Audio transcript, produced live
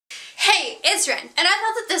Hey, it's Wren, and I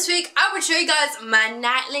thought that this week I would show you guys my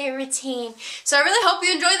nightly routine. So I really hope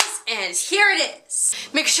you enjoy this, and here it is.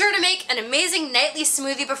 Make sure to make an amazing nightly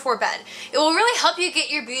smoothie before bed. It will really help you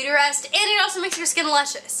get your beauty rest, and it also makes your skin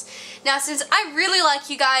luscious. Now, since I really like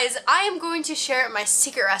you guys, I am going to share my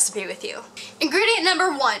secret recipe with you. Ingredient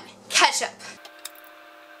number 1, ketchup.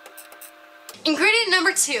 Ingredient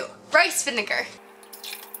number 2, rice vinegar.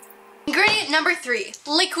 Ingredient number 3,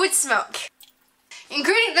 liquid smoke.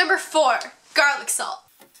 Ingredient number 4, garlic salt.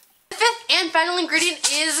 The fifth and final ingredient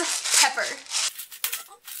is pepper.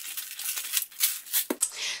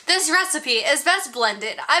 This recipe is best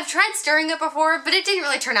blended. I've tried stirring it before, but it didn't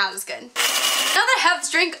really turn out as good. Now that I have this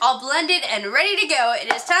drink all blended and ready to go, it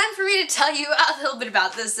is time for me to tell you a little bit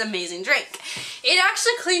about this amazing drink. It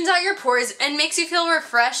actually cleans out your pores and makes you feel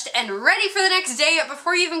refreshed and ready for the next day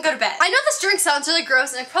before you even go to bed. I know this drink sounds really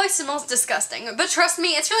gross and it probably smells disgusting, but trust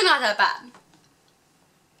me, it's really not that bad.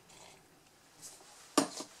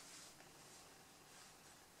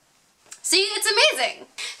 See, it's amazing!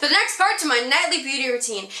 The next part to my nightly beauty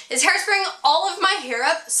routine is hairspraying all of my hair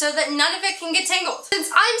up so that none of it can get tangled. Since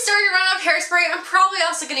I'm starting to run out of hairspray, I'm probably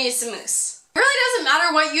also going to use some mousse. It really doesn't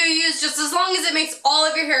matter what you use, just as long as it makes all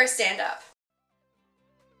of your hair stand up.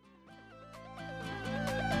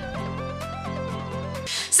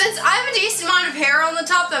 Since I have a decent amount of hair on the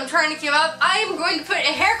top that I'm trying to keep up, I am going to put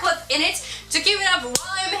a hair clip in it to keep it up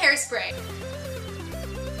while I'm hairspray.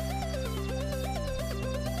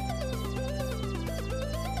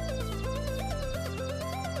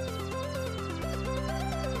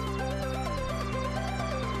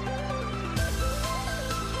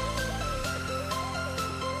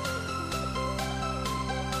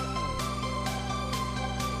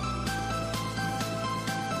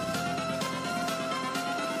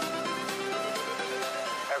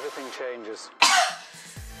 Everything changes.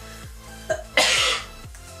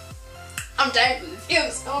 I'm dying from the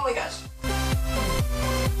fumes. Oh my gosh.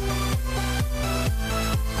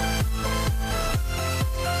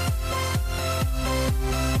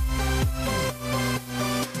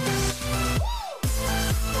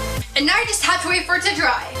 And now I just have to wait for it to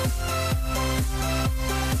dry.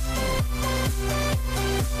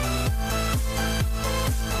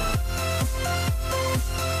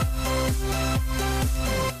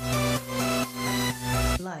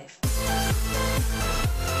 Life.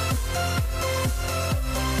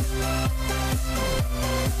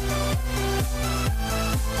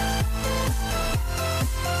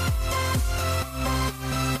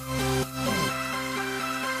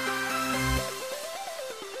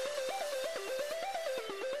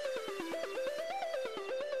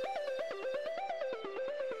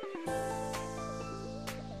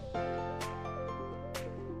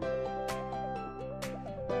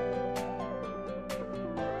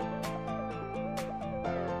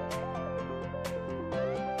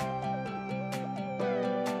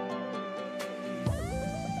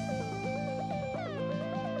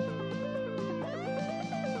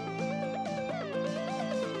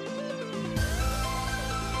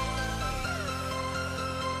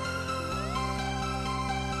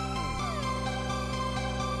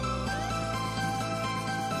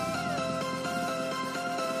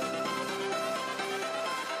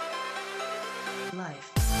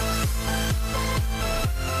 Life.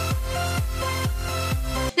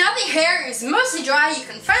 Now that your hair is mostly dry, you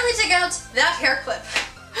can finally take out that hair clip.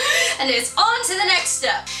 And it's on to the next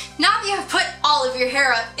step. Now that you have put all of your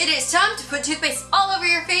hair up, it is time to put toothpaste all over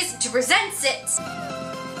your face to present it.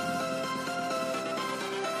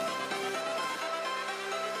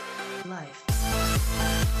 Life.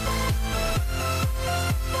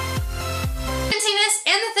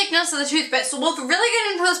 And the thickness of the toothpaste will both really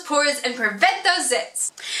get into those pores and prevent those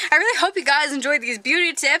zits. I really hope you guys enjoyed these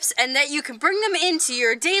beauty tips and that you can bring them into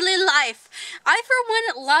your daily life. I,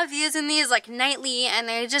 for one, love using these like nightly, and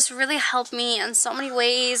they just really help me in so many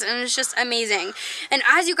ways, and it's just amazing. And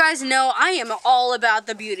as you guys know, I am all about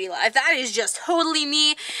the beauty life. That is just totally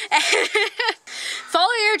me.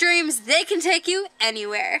 Follow your dreams. They can take you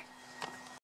anywhere.